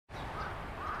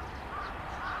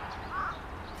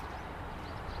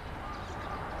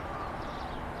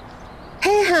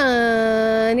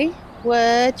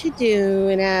What you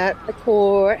doing at the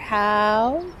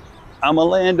courthouse? I'm a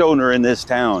landowner in this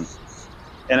town,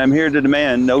 and I'm here to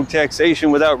demand no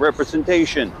taxation without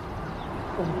representation.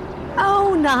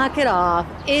 Oh, knock it off.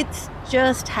 It's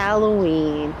just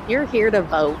Halloween. You're here to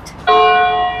vote.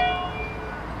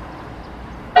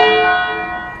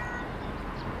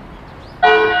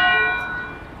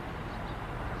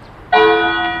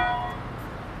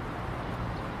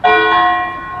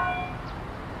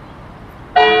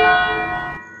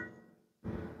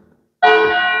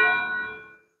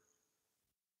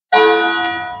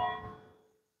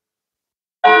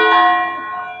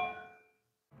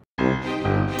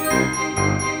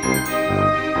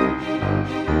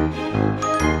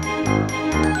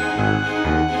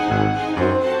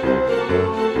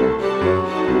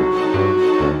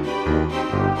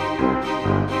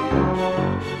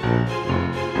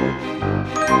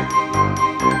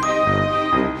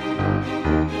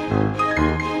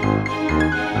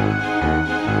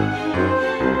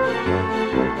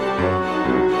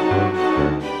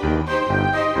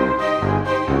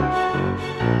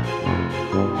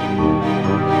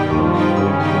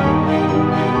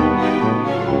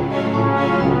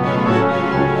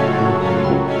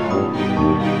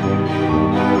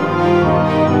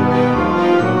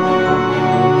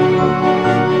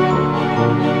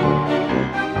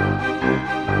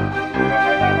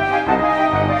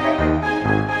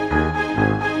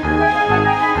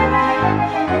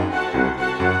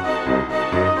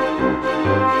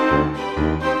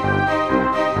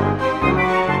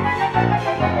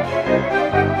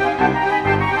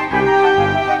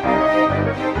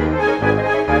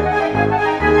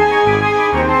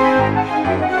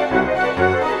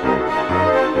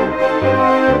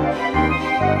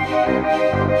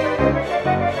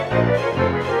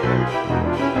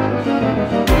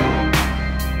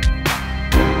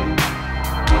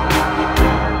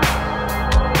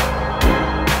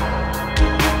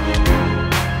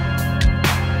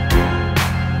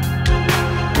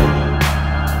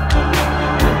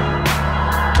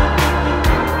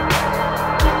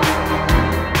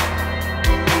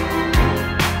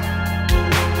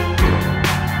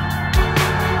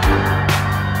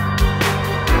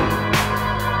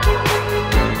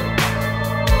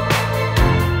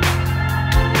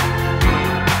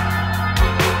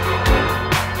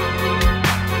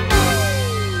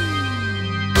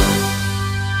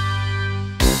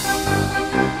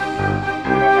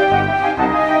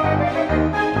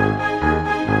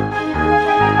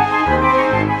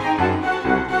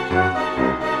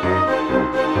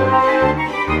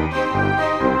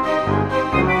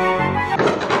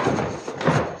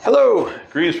 Hello,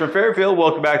 greetings from Fairfield.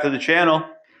 Welcome back to the channel.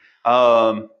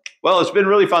 Well, it's been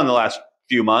really fun the last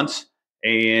few months,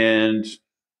 and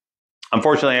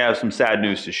unfortunately, I have some sad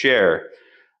news to share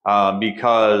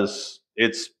because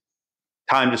it's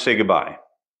time to say goodbye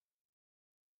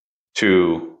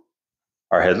to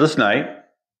our headless knight,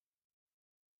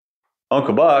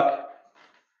 Uncle Buck,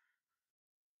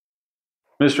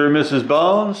 Mr. and Mrs.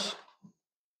 Bones,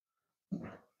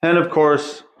 and of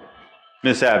course,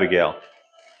 Miss Abigail.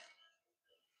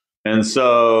 And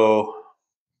so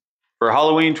for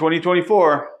Halloween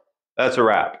 2024, that's a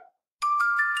wrap.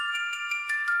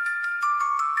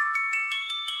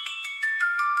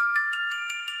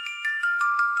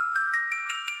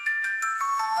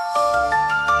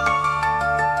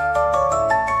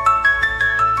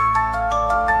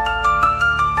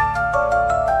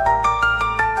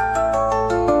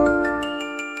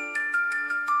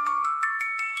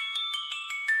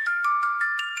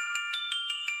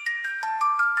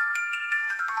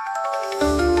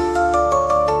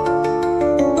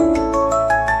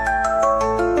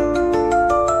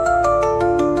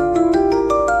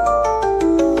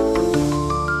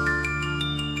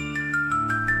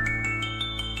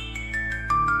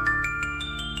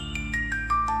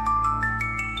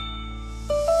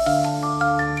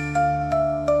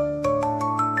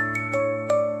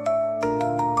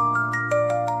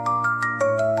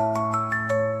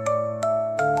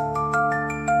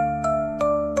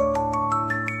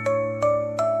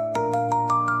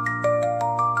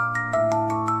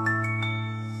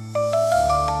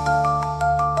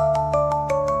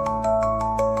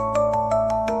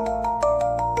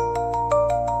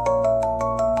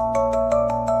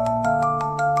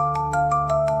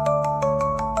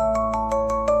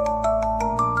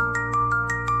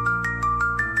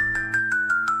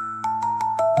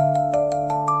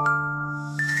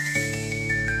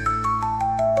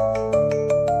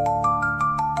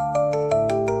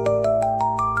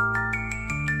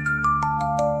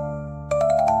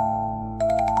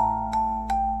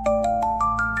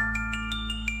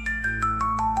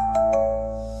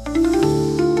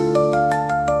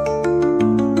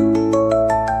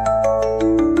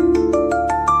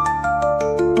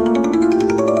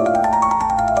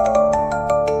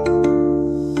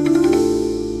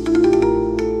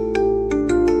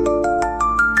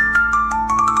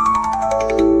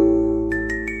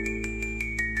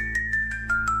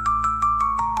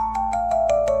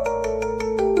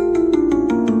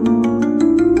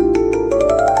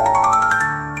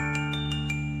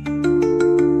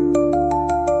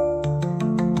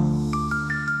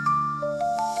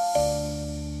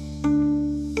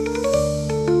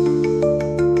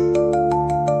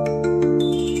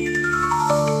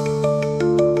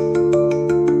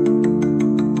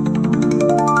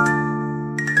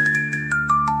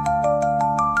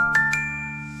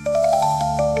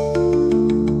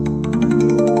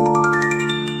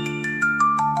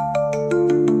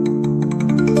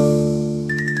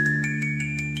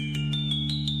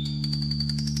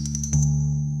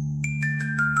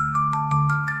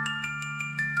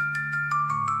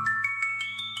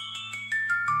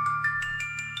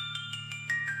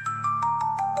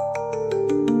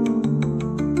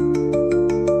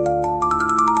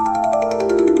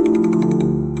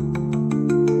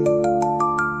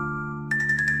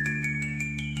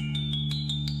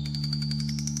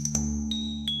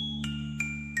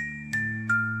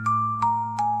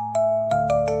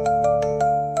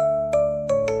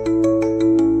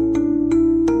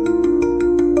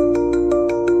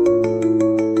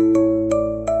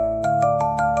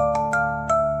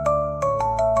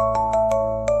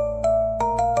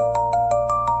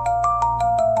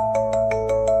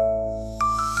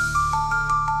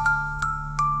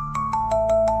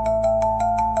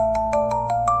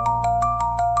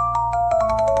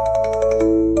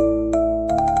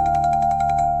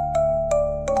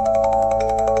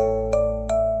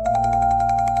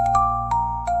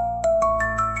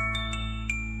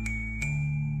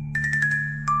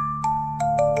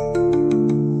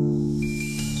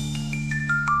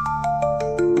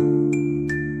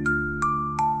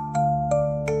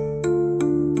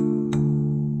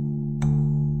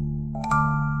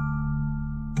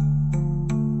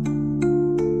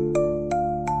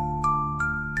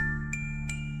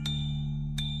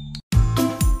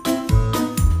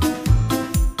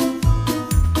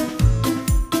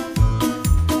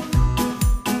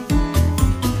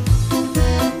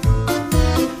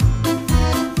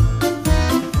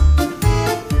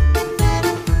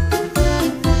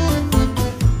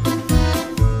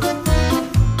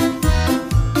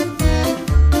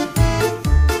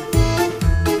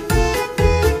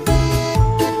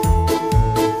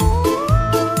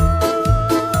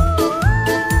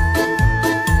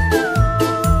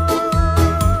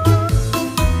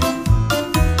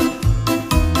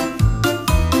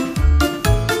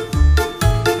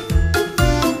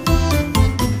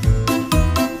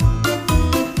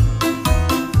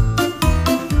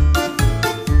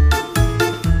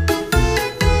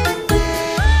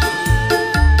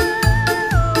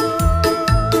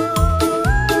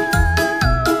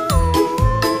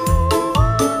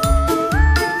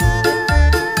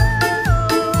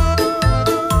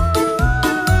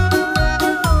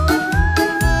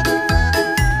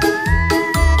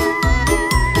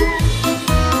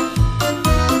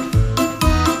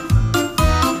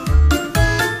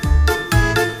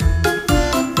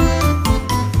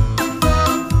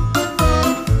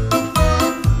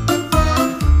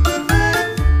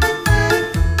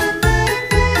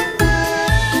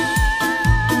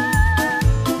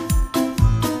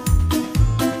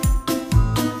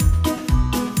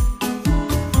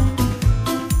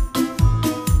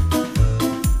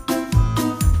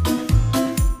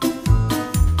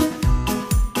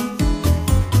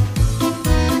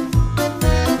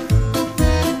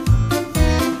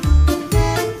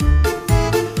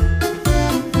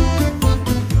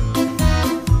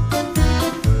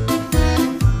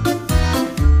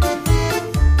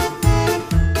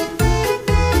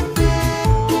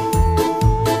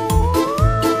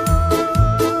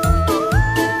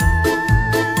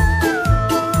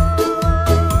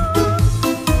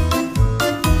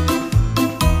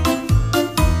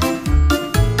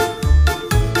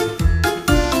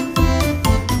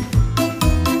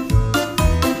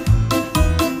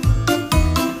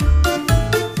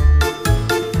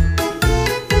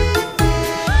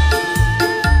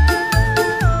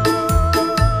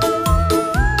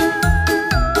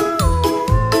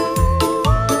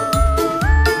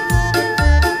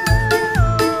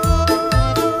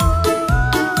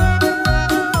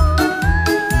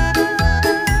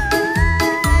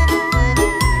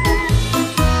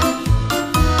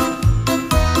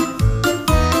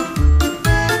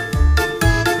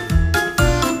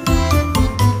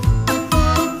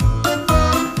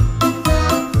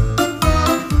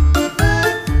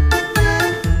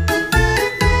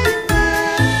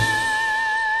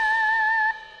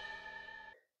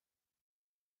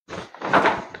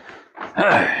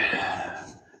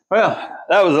 Well,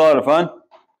 that was a lot of fun.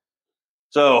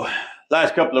 So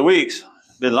last couple of weeks,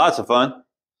 been lots of fun.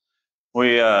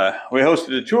 We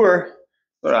hosted a tour,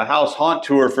 a house haunt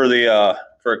tour for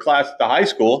a class at the high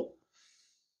school.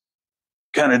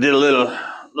 Kind of did a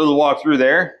little walk through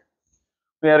there.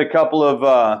 We had a couple of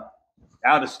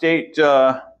out of state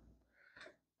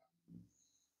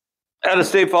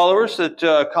followers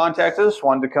that contacted us,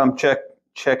 wanted to come check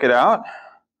it out,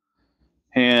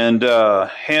 and a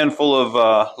handful of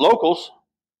locals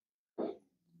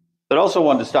that also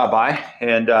wanted to stop by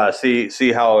and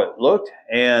see how it looked.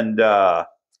 And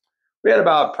we had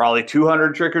about probably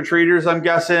 200 trick-or-treaters, I'm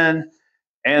guessing.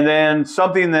 And then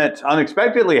something that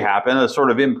unexpectedly happened, a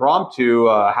sort of impromptu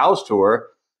house tour,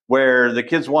 where the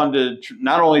kids wanted to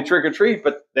not only trick-or-treat,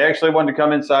 but they actually wanted to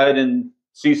come inside and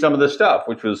see some of the stuff,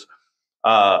 which was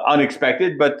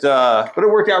unexpected, but it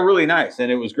worked out really nice.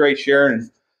 And it was great sharing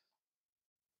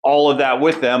all of that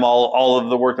with them, all of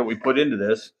the work that we put into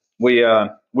this. We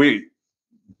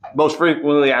most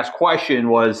frequently asked question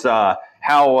was how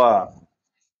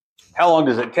long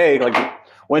does it take? Like,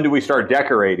 when do we start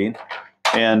decorating?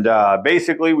 And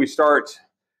basically, we start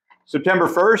September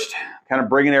 1st, kind of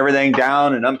bringing everything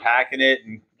down and unpacking it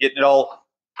and getting it all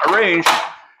arranged.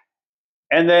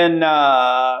 And then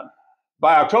by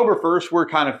October 1st, we're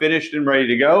kind of finished and ready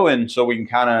to go. And so we can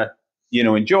kind of,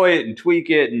 enjoy it and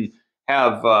tweak it and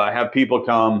have people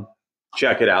come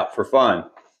check it out for fun.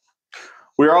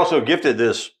 We were also gifted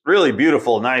this really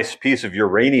beautiful, nice piece of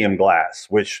uranium glass,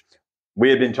 which we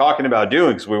had been talking about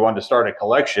doing because we wanted to start a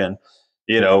collection,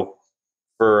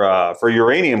 for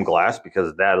uranium glass,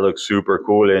 because that looks super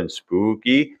cool and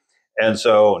spooky. And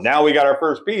so now we got our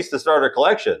first piece to start our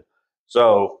collection.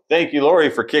 So thank you, Lori,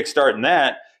 for kickstarting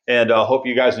that. and hope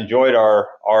you guys enjoyed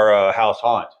our house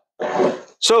haunt.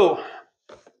 So,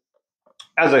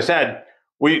 as I said,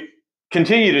 we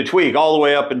continue to tweak all the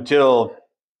way up until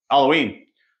Halloween,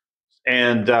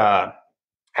 and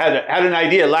had an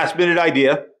idea, last minute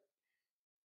idea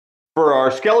for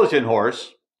our skeleton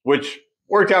horse, which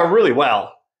worked out really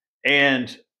well.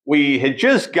 And we had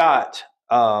just got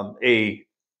a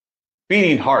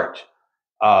beating heart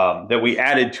that we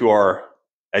added to our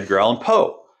Edgar Allan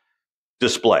Poe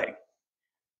display,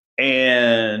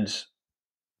 and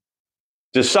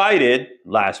decided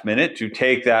last minute to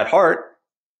take that heart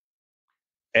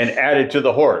and add it to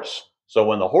the horse. So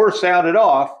when the horse sounded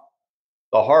off,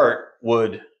 the heart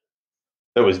that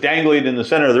was dangling in the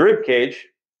center of the rib cage,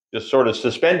 just sort of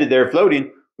suspended there,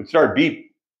 floating, would start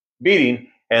beating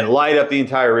and light up the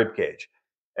entire rib cage.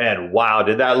 And wow,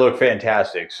 did that look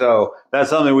fantastic. So that's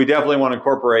something we definitely want to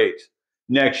incorporate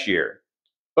next year.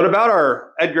 But about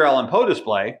our Edgar Allan Poe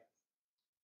display,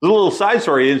 the little side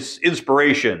story is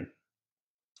inspiration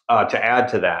to add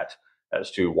to that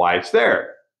as to why it's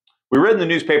there. We read in the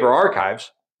newspaper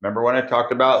archives, remember when I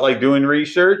talked about like doing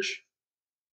research?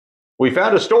 We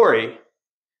found a story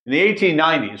in the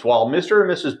 1890s while Mr.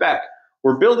 and Mrs. Beck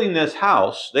were building this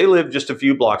house. They lived just a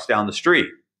few blocks down the street.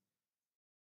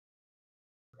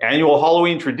 Annual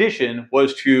Halloween tradition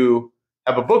was to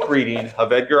have a book reading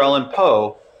of Edgar Allan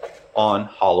Poe on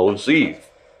Hallows Eve.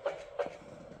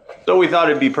 So we thought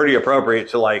it'd be pretty appropriate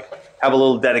to like have a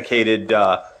little dedicated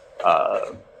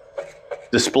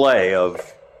display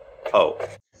of Poe.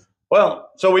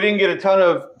 Well, so we didn't get a ton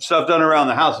of stuff done around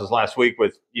the houses last week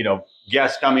with,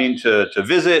 guests coming to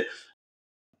visit.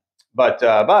 But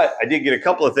I did get a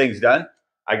couple of things done.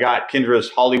 I got Kendra's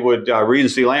Hollywood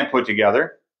Regency lamp put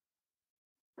together.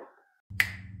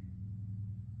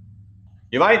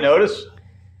 You might notice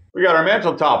we got our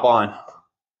mantle top on.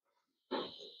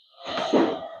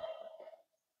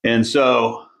 And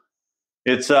so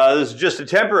it's this is just a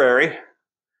temporary,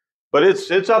 but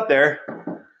it's up there.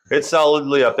 It's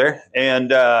solidly up there.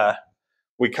 And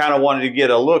we kind of wanted to get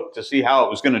a look to see how it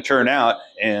was going to turn out.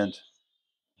 And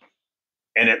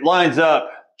it lines up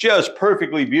just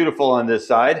perfectly beautiful on this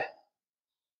side.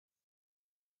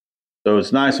 So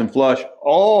it's nice and flush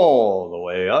all the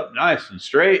way up, nice and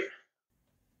straight.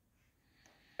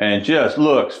 And just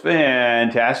looks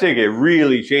fantastic. It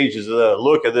really changes the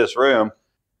look of this room.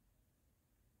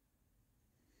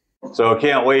 So I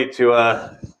can't wait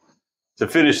to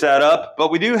finish that up.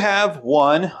 But we do have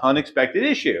one unexpected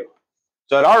issue.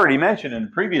 So I'd already mentioned in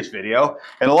the previous video,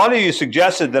 and a lot of you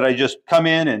suggested that I just come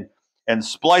in and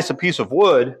splice a piece of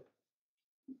wood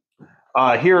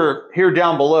here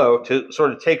down below to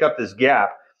sort of take up this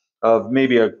gap of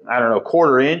maybe a, I don't know,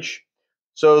 1/4 inch,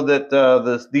 so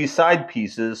that these side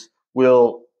pieces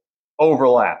will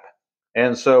overlap.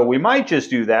 And so we might just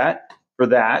do that for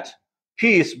that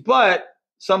piece, but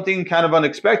something kind of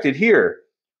unexpected here,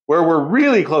 where we're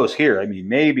really close here. I mean,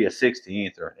 maybe a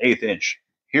 1/16 or an 1/8 inch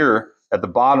here at the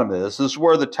bottom of this. This is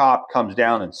where the top comes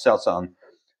down and sets on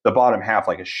the bottom half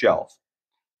like a shelf.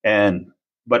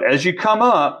 But as you come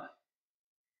up,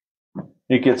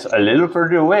 it gets a little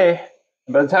further away.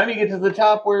 And by the time you get to the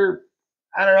top, we're,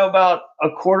 I don't know, about a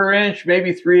 1/4 inch,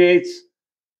 maybe 3/8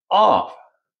 off.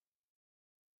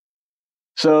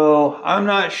 So I'm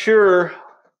not sure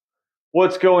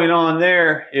what's going on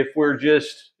there. If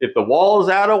the wall is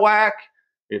out of whack,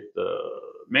 if the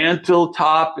mantle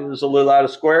top is a little out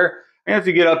of square, I have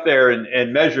to get up there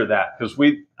and measure that, because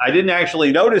I didn't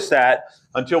actually notice that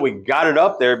until we got it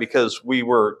up there, because we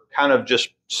were kind of just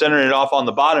centering it off on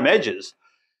the bottom edges.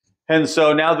 And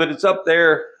so now that it's up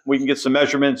there, we can get some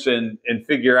measurements and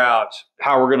figure out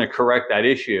how we're going to correct that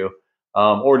issue,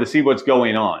 or to see what's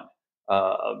going on,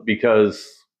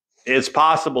 because it's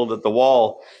possible that the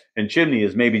wall and chimney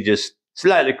is maybe just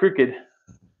slightly crooked.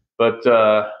 But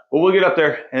we'll get up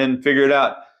there and figure it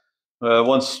out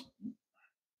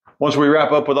once we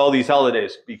wrap up with all these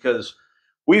holidays, because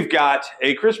we've got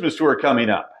a Christmas tour coming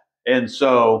up. And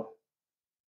so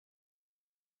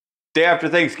day after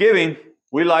Thanksgiving,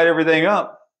 we light everything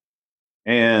up,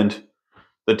 and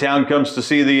the town comes to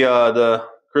see the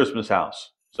Christmas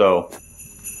house. So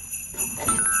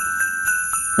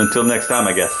until next time,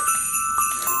 I guess.